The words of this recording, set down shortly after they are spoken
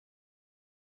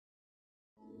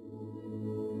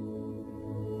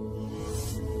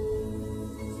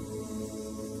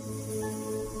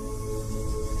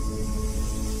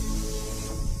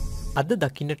අද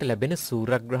දකින්නට ලැබෙන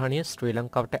සූර්යග්‍රහණය ශ්‍රී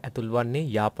ලංකාවට ඇතුල් වන්නේ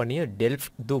යාපනීය ඩෙල්ෆ්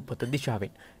දූපත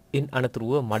දිශාවෙන්. ඉන්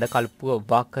අනතුරුව මඩකල්පුව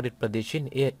වාකරේ ප්‍රදේශයෙන්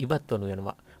එය ඉවත් වනු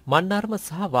යනවා. මන්නාරම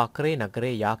සහ වාකරේ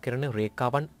නගරයේ යා කෙරෙන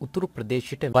රේඛාවන් උතුරු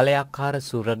ප්‍රදේශයට වලයාකාර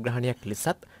සූර්යග්‍රහණයක්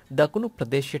ලෙසත් දකුණු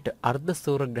ප්‍රදේශයට අර්ධ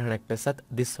සූර්යග්‍රහණයක් ලෙසත්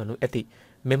දිස්වනු ඇති.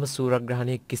 මෙම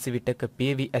සූර්යග්‍රහණය කිසිවිටක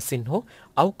පියවි ඇසින් හෝ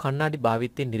අව් කණ්ණාඩි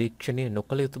භාවිතයෙන් නිරීක්ෂණය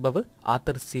නොකළ යුතු බව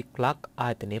ආතර් සී ක්ලාක්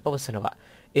ආයතනය පවසනවා.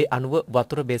 ඒ අනුව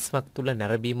වතුර බේස්මක් තුළ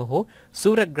නැරඹීම හෝ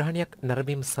සූර්යග්‍රහණයක්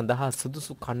නැරඹීම සඳහා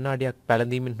සුදුසු කණ්ණාඩියක්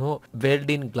පැළඳීමෙන් හෝ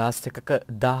වෙල්ඩින් ග්ලාස් එකක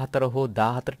 14 හෝ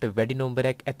 14ට වැඩි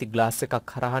නම්බරයක් ඇති ග්ලාස්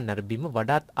එකක් හරහා නැරඹීම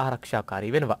වඩාත්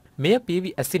ආරක්ෂාකාරී වෙනවා. මෙය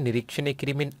පියවි ඇසින් නිරීක්ෂණය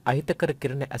කිරීමෙන් අහිතකර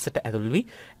කිරණ ඇසට ඇතුල් වී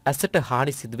ඇසට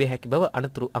හානි සිදුවේ හැකි බව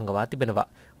අනතුරු අඟවා තිබෙනවා.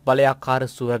 වලයාකාර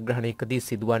සූර්යග්‍රහණයකදී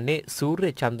සිදුවන්නේ සූර්ය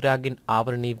චන්ද්‍රයාගෙන්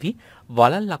ආවරණය වී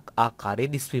වලල්ලක්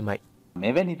ආකාරයේ දිස්වීමයි.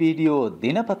 මෙවැනි වීඩියෝ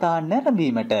දිනපතා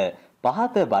නැරඹීමට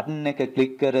පහත බටන් එක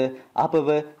ක්ලික් කර අපව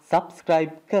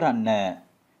සබ්ස්ක්‍රයිබ් කරන්න.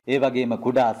 ඒ වගේම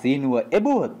කුඩා සීනුව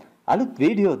එබුවොත් අලුත්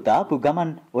වීඩියෝ දාපු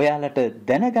ගමන් ඔයාලට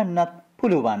දැනගන්නත්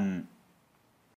පුළුවන්.